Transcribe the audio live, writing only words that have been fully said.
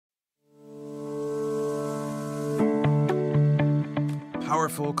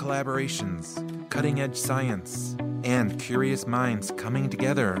Powerful collaborations, cutting-edge science, and curious minds coming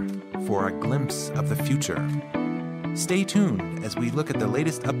together for a glimpse of the future. Stay tuned as we look at the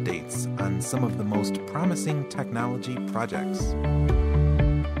latest updates on some of the most promising technology projects.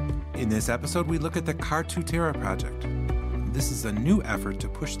 In this episode, we look at the Car2Terra project. This is a new effort to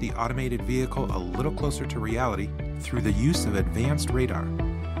push the automated vehicle a little closer to reality through the use of advanced radar.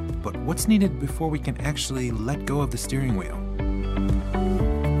 But what's needed before we can actually let go of the steering wheel?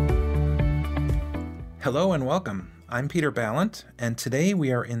 Hello and welcome. I'm Peter Ballant, and today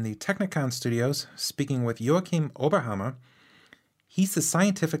we are in the Technikon studios speaking with Joachim Oberhammer. He's the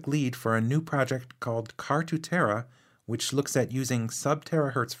scientific lead for a new project called Car2Terra, which looks at using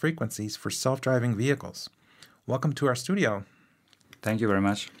sub-terahertz frequencies for self-driving vehicles. Welcome to our studio. Thank you very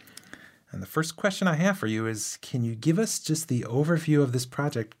much. And the first question I have for you is, can you give us just the overview of this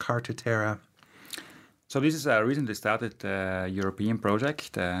project, Car2Terra? So this is a recently started European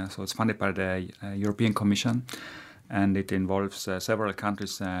project. So it's funded by the European Commission, and it involves several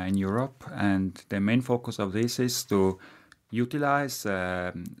countries in Europe. And the main focus of this is to utilize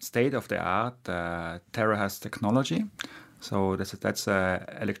state-of-the-art terahertz technology. So that's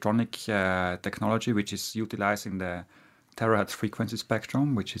electronic technology which is utilizing the terahertz frequency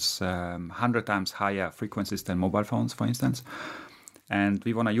spectrum, which is 100 times higher frequencies than mobile phones, for instance. And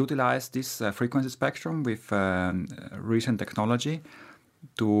we want to utilize this frequency spectrum with recent technology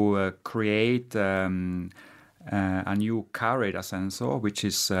to create a new car radar sensor, which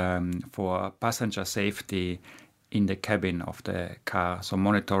is for passenger safety in the cabin of the car, so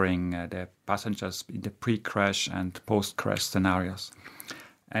monitoring the passengers in the pre-crash and post-crash scenarios.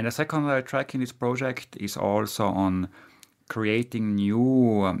 And the second track in this project is also on creating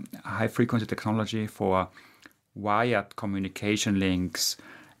new high-frequency technology for wired communication links,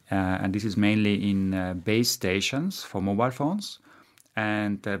 and this is mainly in base stations for mobile phones,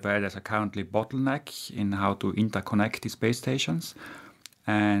 and where there's a currently bottleneck in how to interconnect these base stations.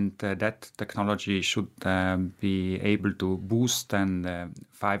 And that technology should be able to boost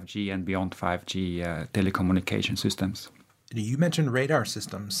 5G and beyond 5G telecommunication systems. You mentioned radar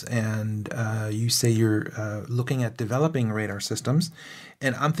systems, and you say you're looking at developing radar systems.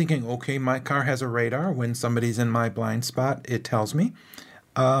 And I'm thinking, okay, my car has a radar. When somebody's in my blind spot, it tells me.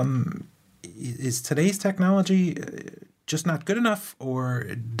 Is today's technology just not good enough, or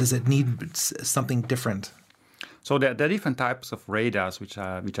does it need something different? So there are different types of radars which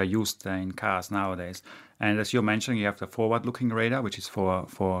are used in cars nowadays. And as you mentioned, you have the forward-looking radar, which is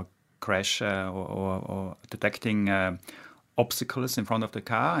for crash or detecting obstacles in front of the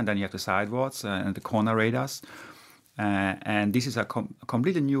car, and then you have the sidewards and the corner radars. And this is a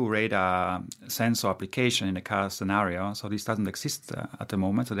completely new radar sensor application in the car scenario. So this doesn't exist at the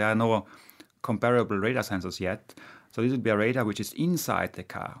moment. So there are no comparable radar sensors yet. So this would be a radar which is inside the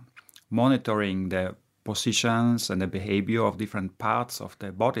car, monitoring the positions and the behavior of different parts of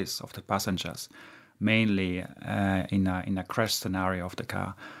the bodies of the passengers, mainly in a crash scenario of the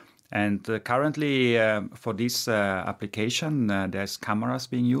car. And currently, for this application, there's cameras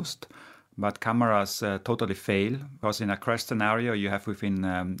being used, but cameras totally fail, because in a crash scenario, you have within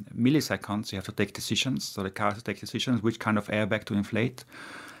milliseconds, you have to take decisions. So the car has to take decisions which kind of airbag to inflate,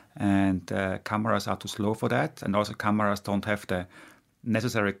 and cameras are too slow for that. And also cameras don't have the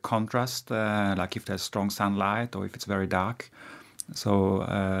necessary contrast, like if there's strong sunlight or if it's very dark. So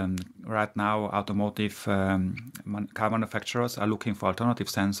right now, automotive car manufacturers are looking for alternative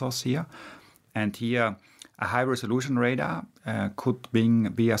sensors here. And here, a high-resolution radar could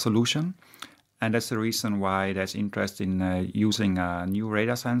be a solution. And that's the reason why there's interest in using a new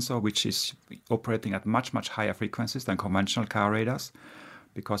radar sensor, which is operating at much, much higher frequencies than conventional car radars.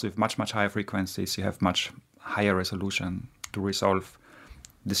 Because with much, much higher frequencies, you have much higher resolution to resolve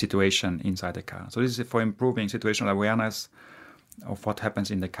the situation inside the car. So this is for improving situational awareness of what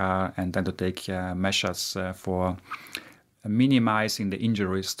happens in the car, and then to take measures for minimizing the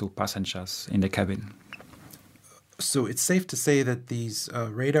injuries to passengers in the cabin. So it's safe to say that these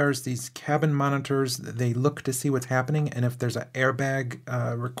radars, these cabin monitors, they look to see what's happening, and if there's an airbag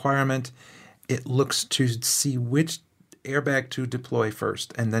requirement, it looks to see which airbag to deploy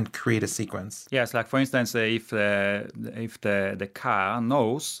first and then create a sequence. Yes, like for instance, if the car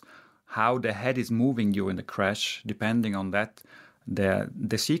knows how the head is moving during the crash, depending on that,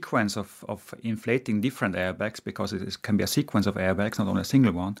 the sequence of inflating different airbags, because it can be a sequence of airbags, not only a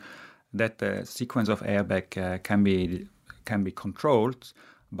single one, that the sequence of airbag can be controlled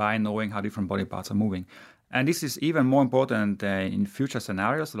by knowing how different body parts are moving. And this is even more important in future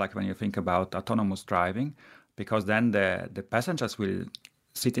scenarios, like when you think about autonomous driving, because then the passengers will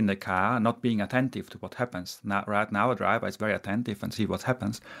sit in the car, not being attentive to what happens. Right now, a driver is very attentive and see what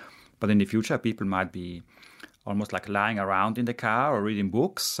happens. But in the future, people might be almost like lying around in the car or reading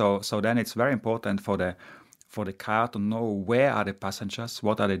books. So then it's very important for the car to know where are the passengers,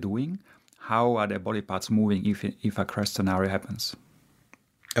 what are they doing, how are their body parts moving if a crash scenario happens.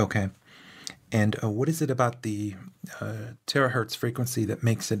 Okay. And what is it about the terahertz frequency that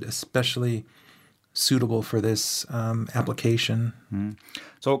makes it especially suitable for this application?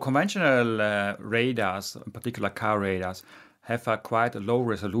 So conventional radars, in particular car radars, have a quite a low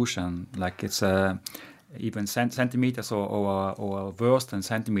resolution, like it's even centimeters or worse than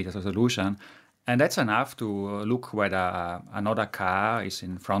centimeters resolution. And that's enough to look whether another car is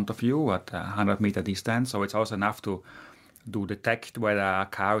in front of you at 100-meter distance. So it's also enough to detect whether a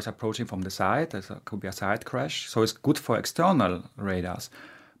car is approaching from the side. There could be a side crash. So it's good for external radars.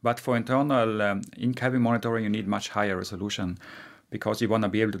 But for internal in-cabin monitoring, you need much higher resolution because you want to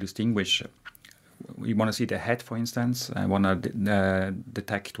be able to distinguish. You want to see the head, for instance. You want to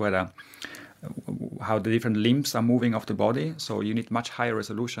detect how the different limbs are moving of the body. So you need much higher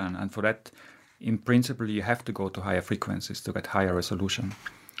resolution. And for that, in principle, you have to go to higher frequencies to get higher resolution.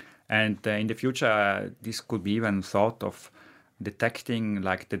 And in the future, this could be even thought of detecting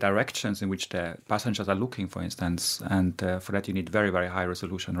like the directions in which the passengers are looking, for instance. And for that, you need very, very high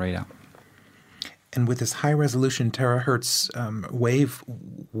resolution radar. And with this high resolution terahertz wave,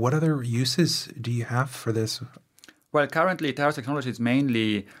 what other uses do you have for this? Well, currently, terahertz technology is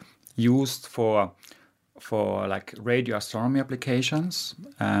mainly used for like radio astronomy applications.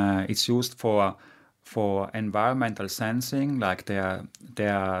 It's used for environmental sensing, like there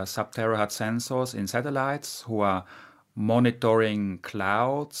are sub-terahertz sensors in satellites who are monitoring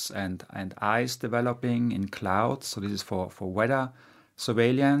clouds and ice developing in clouds. So this is for weather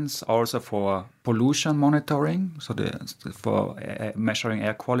surveillance, also for pollution monitoring, so for measuring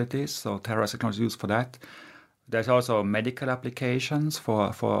air qualities. So terahertz technology is used for that. There's also medical applications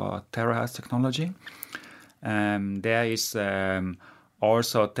for terahertz technology. There is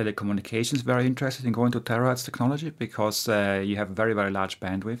also telecommunications very interested in going to terahertz technology because you have very, very large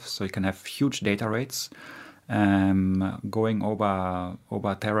bandwidth, so you can have huge data rates going over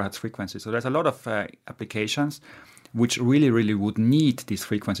terahertz frequency. So there's a lot of applications which really would need this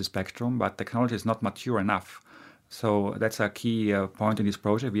frequency spectrum, but technology is not mature enough. So that's a key point in this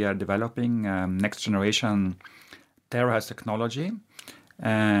project. We are developing next generation terahertz technology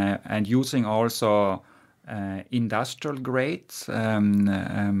and using also industrial grade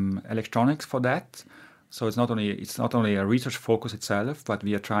electronics for that. So it's not only a research focus itself, but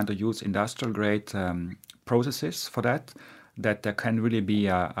we are trying to use industrial grade processes for that there can really be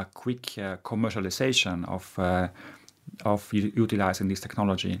a quick commercialization of utilizing this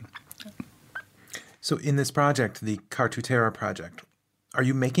technology. So in this project, the Car2Tera project, are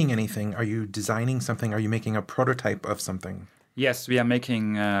you making anything? Are you designing something? Are you making a prototype of something? Yes, we are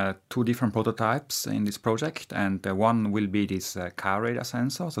making 2 different prototypes in this project, and one will be this car radar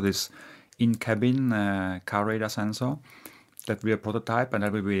sensor, so this in-cabin car radar sensor that we are prototype, and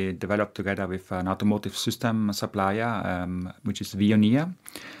that will be developed together with an automotive system supplier, which is Veoneer.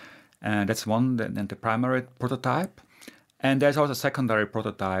 That's one, and the primary prototype. And there's also a secondary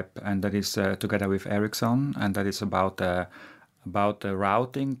prototype, and that is together with Ericsson, and that is about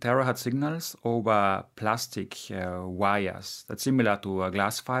routing terahertz signals over plastic wires. That's similar to a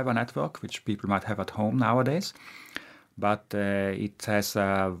glass fiber network, which people might have at home nowadays. But it has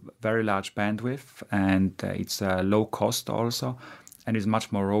a very large bandwidth, and it's low cost also, and is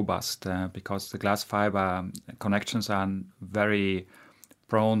much more robust because the glass fiber connections are very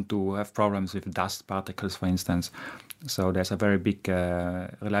prone to have problems with dust particles, for instance. So there's a very big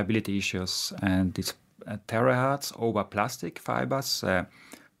reliability issues, and this terahertz over plastic fibers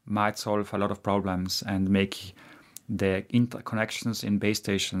might solve a lot of problems and make the interconnections in base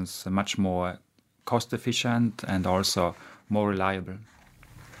stations much more cost efficient and also more reliable.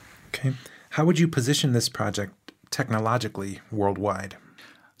 Okay. How would you position this project technologically worldwide?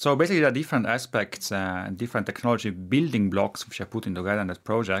 So basically there are different aspects, different technology building blocks which are put together in this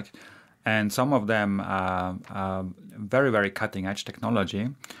project. And some of them are very, very cutting edge technology.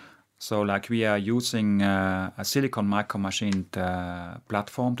 So like we are using a silicon micro-machined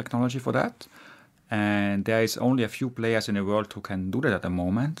platform technology for that. And there is only a few players in the world who can do that at the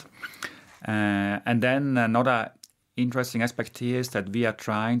moment. And then another interesting aspect here is that we are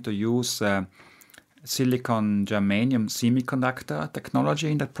trying to use silicon germanium semiconductor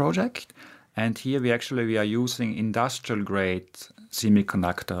technology in that project. And here we are using industrial grade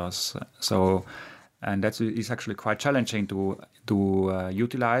semiconductors. So And that is actually quite challenging to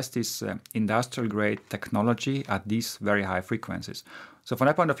utilize this industrial grade technology at these very high frequencies. So from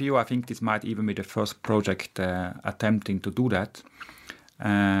that point of view, I think this might even be the first project attempting to do that.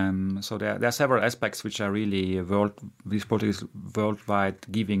 So there are several aspects which are really this project is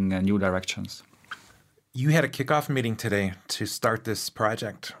worldwide giving new directions. You had a kickoff meeting today to start this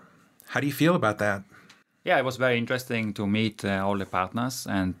project. How do you feel about that? Yeah, it was very interesting to meet all the partners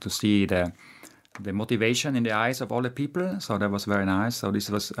and to see the motivation in the eyes of all the people. So that was very nice. So this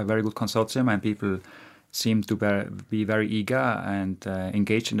was a very good consortium, and people seemed to be very eager and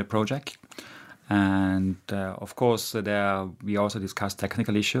engaged in the project. And of course, we also discussed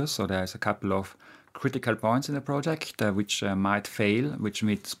technical issues. So there's a couple of critical points in the project which might fail, which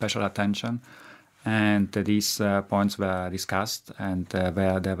need special attention. And these points were discussed, and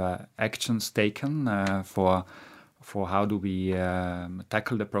where there were actions taken for how do we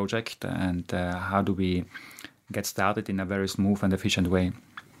tackle the project, and how do we get started in a very smooth and efficient way.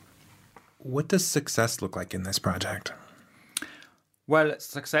 What does success look like in this project? Well,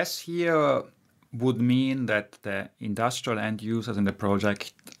 success here would mean that the industrial end users in the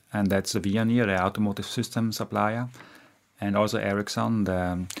project, and that's Veoneer, the automotive system supplier, and also Ericsson,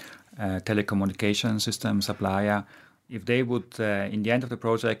 the telecommunication system supplier, if they would, in the end of the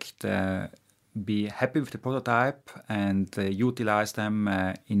project, be happy with the prototype and utilize them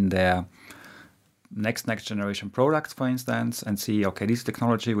in their next generation products, for instance, and see, okay, this is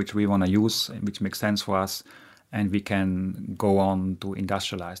technology which we want to use, which makes sense for us, and we can go on to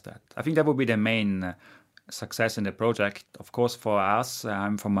industrialize that. I think that would be the main success in the project. Of course, for us,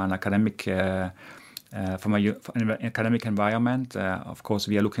 I'm from an academic academic environment. Of course,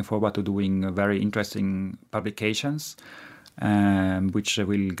 we are looking forward to doing very interesting publications, which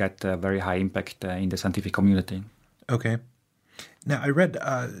will get a very high impact in the scientific community. Okay. Now, I read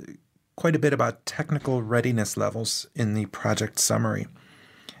quite a bit about technical readiness levels in the project summary.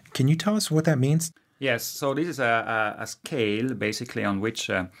 Can you tell us what that means? Yes. So this is a scale, basically, on which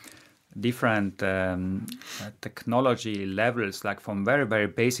different technology levels, like from very, very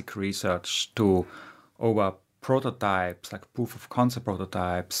basic research to over prototypes, like proof of concept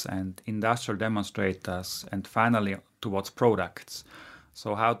prototypes and industrial demonstrators, and finally towards products.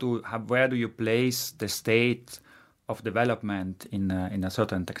 So where do you place the state of development in a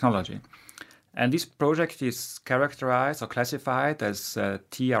certain technology? And this project is characterized or classified as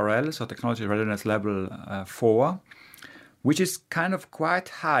TRL, so Technology Readiness Level 4, which is kind of quite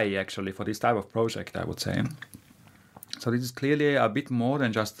high actually for this type of project, I would say. So this is clearly a bit more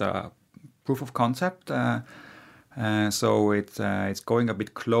than just a proof of concept. So it's going a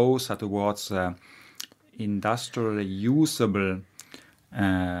bit closer towards industrially usable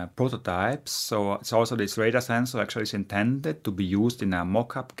prototypes. So it's also this radar sensor actually is intended to be used in a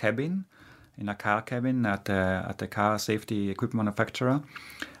mock-up cabin, in a car cabin at a car safety equipment manufacturer.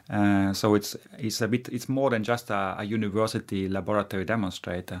 So it's more than just a university laboratory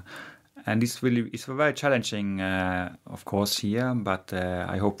demonstrator. And it's very challenging, of course, here, but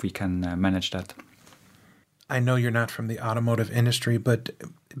I hope we can manage that. I know you're not from the automotive industry, but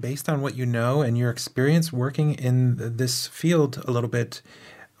based on what you know and your experience working in this field a little bit,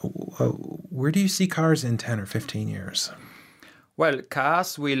 where do you see cars in 10 or 15 years? Well,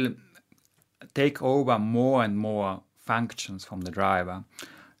 cars will take over more and more functions from the driver.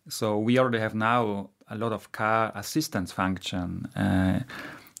 So we already have now a lot of car assistance function,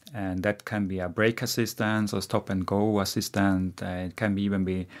 and that can be a brake assistance or stop and go assistant. It can even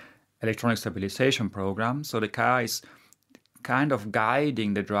be electronic stabilization program. So the car is kind of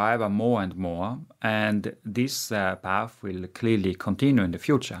guiding the driver more and more, and this path will clearly continue in the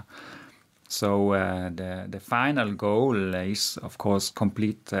future. So the final goal is, of course,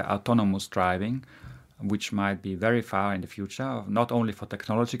 complete autonomous driving, which might be very far in the future, not only for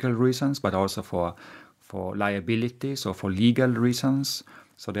technological reasons, but also for liabilities or for legal reasons.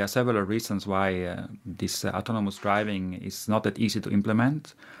 So there are several reasons why this autonomous driving is not that easy to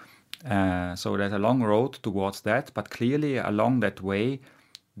implement. So there's a long road towards that, but clearly along that way,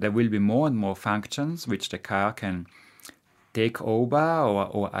 there will be more and more functions which the car can take over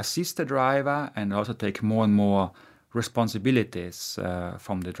or assist the driver, and also take more and more responsibilities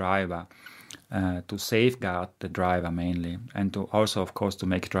from the driver to safeguard the driver mainly, and to also, of course, to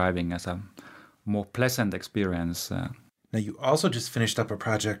make driving as a more pleasant experience. Now, you also just finished up a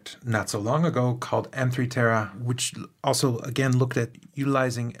project not so long ago called M3 Terra, which also, again, looked at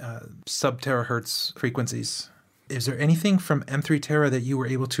utilizing sub-terahertz frequencies. Is there anything from M3 Terra that you were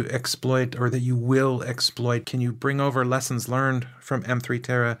able to exploit or that you will exploit? Can you bring over lessons learned from M3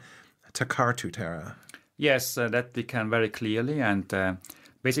 Terra to Car2 Terra? Yes, that we can very clearly. And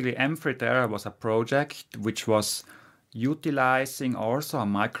basically Amphitrite was a project which was utilizing also a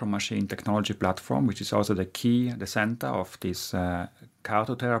micro machine technology platform, which is also the center of this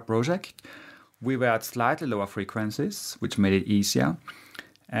Cartotera project. We were at slightly lower frequencies, which made it easier.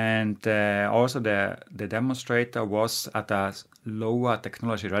 And also the demonstrator was at a lower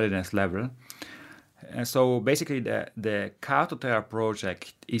technology readiness level. So basically the Cartotera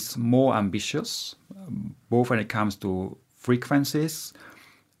project is more ambitious, both when it comes to frequencies,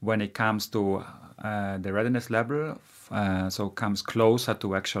 when it comes to the readiness level, so comes closer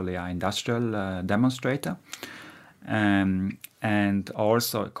to actually an industrial demonstrator, and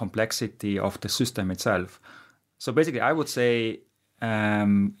also complexity of the system itself. So basically I would say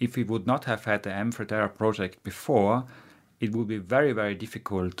if we would not have had the Amphitrite project before, it would be very, very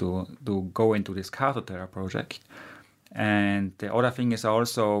difficult to go into this Cartotera project. And the other thing is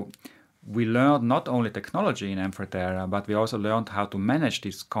also, we learned not only technology in Amphitrite, but we also learned how to manage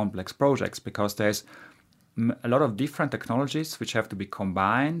these complex projects, because there's a lot of different technologies which have to be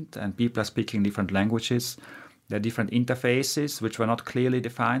combined, and people are speaking different languages. There are different interfaces which were not clearly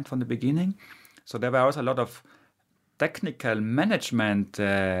defined from the beginning. So there were also a lot of technical management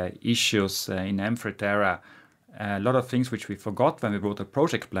issues in Amphitrite, a lot of things which we forgot when we wrote a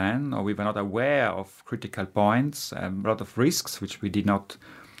project plan, or we were not aware of critical points, a lot of risks which we did not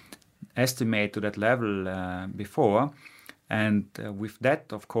estimate to that level before. And with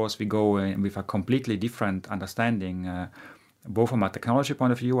that, of course, we go in with a completely different understanding, both from a technology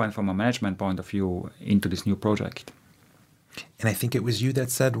point of view and from a management point of view, into this new project. And I think it was you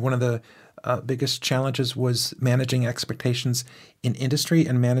that said one of the biggest challenges was managing expectations in industry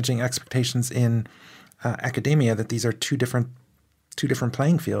and managing expectations in academia, that these are two different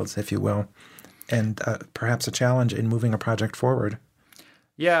playing fields, if you will, and perhaps a challenge in moving a project forward.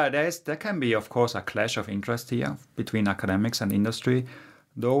 Yeah, there can be, of course, a clash of interest here between academics and industry,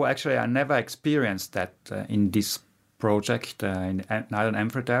 though actually I never experienced that in this project, neither in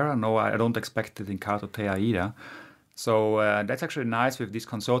Amphitrite, no, I don't expect it in Cartotera either. So that's actually nice with this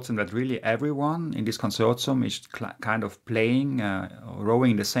consortium, that really everyone in this consortium is kind of playing,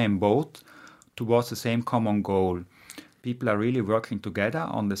 rowing the same boat towards the same common goal. People are really working together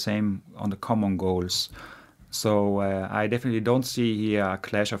on the common goals. So I definitely don't see here a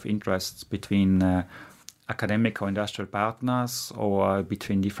clash of interests between academic or industrial partners, or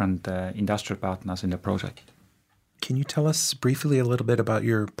between different industrial partners in the project. Can you tell us briefly a little bit about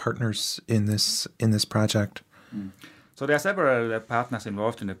your partners in this project? So there are several partners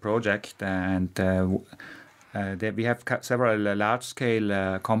involved in the project, and we have several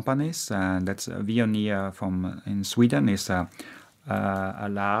large-scale companies, and that's Veoneer in Sweden is one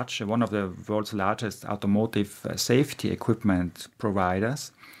of the world's largest automotive safety equipment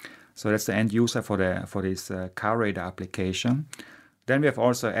providers. So that's the end user for this car radar application. Then we have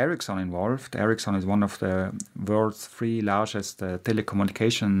also Ericsson involved. Ericsson is one of the world's 3 largest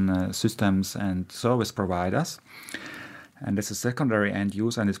telecommunication systems and service providers. And that's a secondary end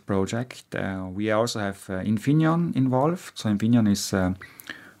user in this project. We also have Infineon involved. So Infineon is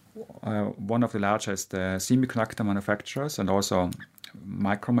one of the largest semiconductor manufacturers, and also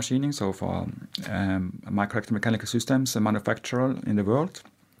micromachining, so for microelectromechanical systems manufacturer in the world.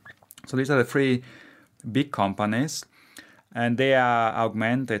 So these are the 3 big companies, and they are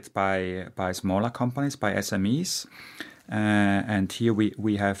augmented by smaller companies, by SMEs. And here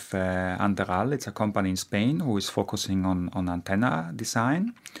we have Anderal. It's a company in Spain who is focusing on antenna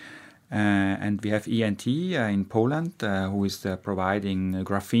design. And we have ENT in Poland, who is providing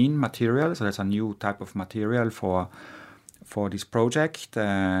graphene material. So that's a new type of material for this project.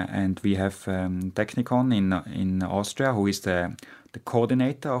 And we have Technikon in Austria, who is the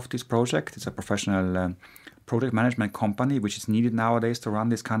coordinator of this project. It's a professional project management company, which is needed nowadays to run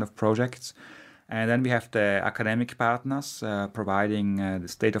this kind of projects. And then we have the academic partners providing the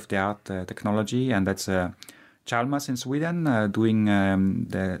state-of-the-art technology, and that's Chalmers in Sweden doing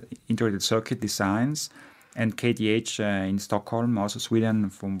the integrated circuit designs, and KTH in Stockholm, also Sweden,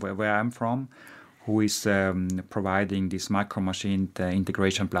 from where I'm from, who is providing this micro-machine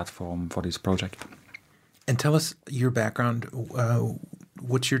integration platform for this project. And tell us your background.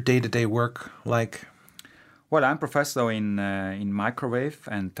 What's your day-to-day work like? Well, I'm professor in microwave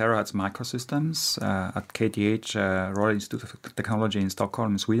and terahertz microsystems at KTH, Royal Institute of Technology in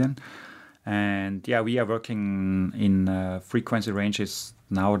Stockholm, Sweden. And yeah, we are working in frequency ranges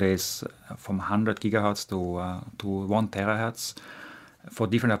nowadays from 100 gigahertz to 1 terahertz for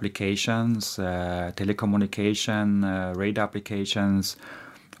different applications, telecommunication, radar applications,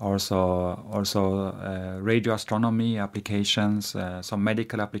 also radio astronomy applications, some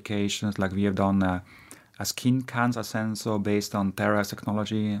medical applications, like we have done skin cancer sensor based on terahertz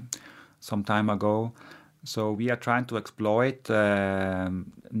technology some time ago. So we are trying to exploit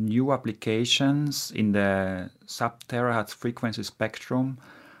new applications in the sub-terahertz frequency spectrum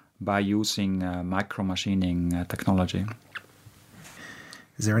by using micromachining technology.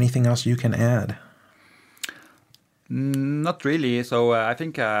 Is there anything else you can add? Not really. So I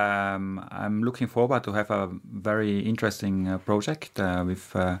think I'm looking forward to have a very interesting project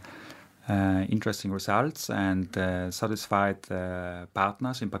with interesting results and satisfied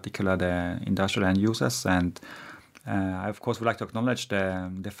partners, in particular the industrial end users. And I, of course, would like to acknowledge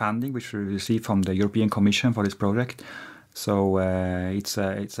the funding which we received from the European Commission for this project. So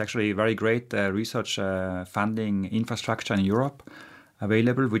it's actually very great research funding infrastructure in Europe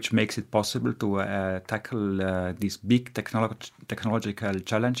available, which makes it possible to tackle these big technological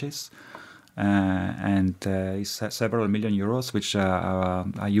challenges. And it's several million euros which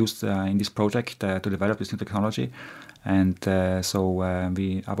are used in this project to develop this new technology. And so I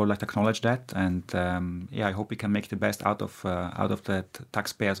would like to acknowledge that. And I hope we can make the best out of the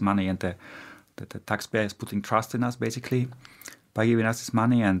taxpayers' money, and the taxpayers putting trust in us basically by giving us this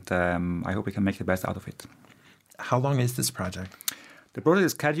money. And I hope we can make the best out of it. How long is this project? The project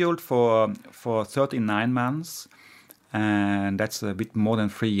is scheduled for 39 months, and that's a bit more than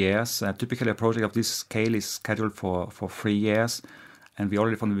 3 years. Typically, a project of this scale is scheduled for 3 years, and we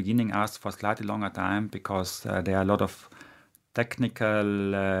already from the beginning asked for a slightly longer time because there are a lot of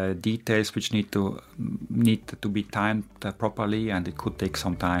technical details which need to be timed properly, and it could take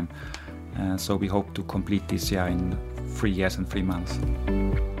some time. So we hope to complete this year in 3 years and 3 months.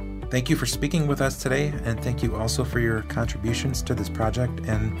 Thank you for speaking with us today, and thank you also for your contributions to this project,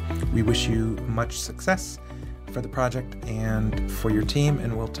 and we wish you much success for the project and for your team,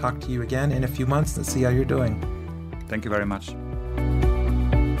 and we'll talk to you again in a few months and see how you're doing. Thank you very much.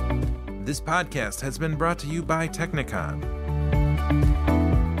 This podcast has been brought to you by Technikon.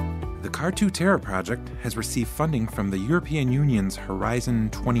 The Car2Terra project has received funding from the European Union's Horizon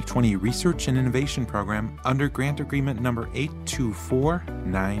 2020 Research and Innovation Program under Grant Agreement number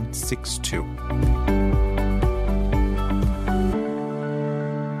 824962.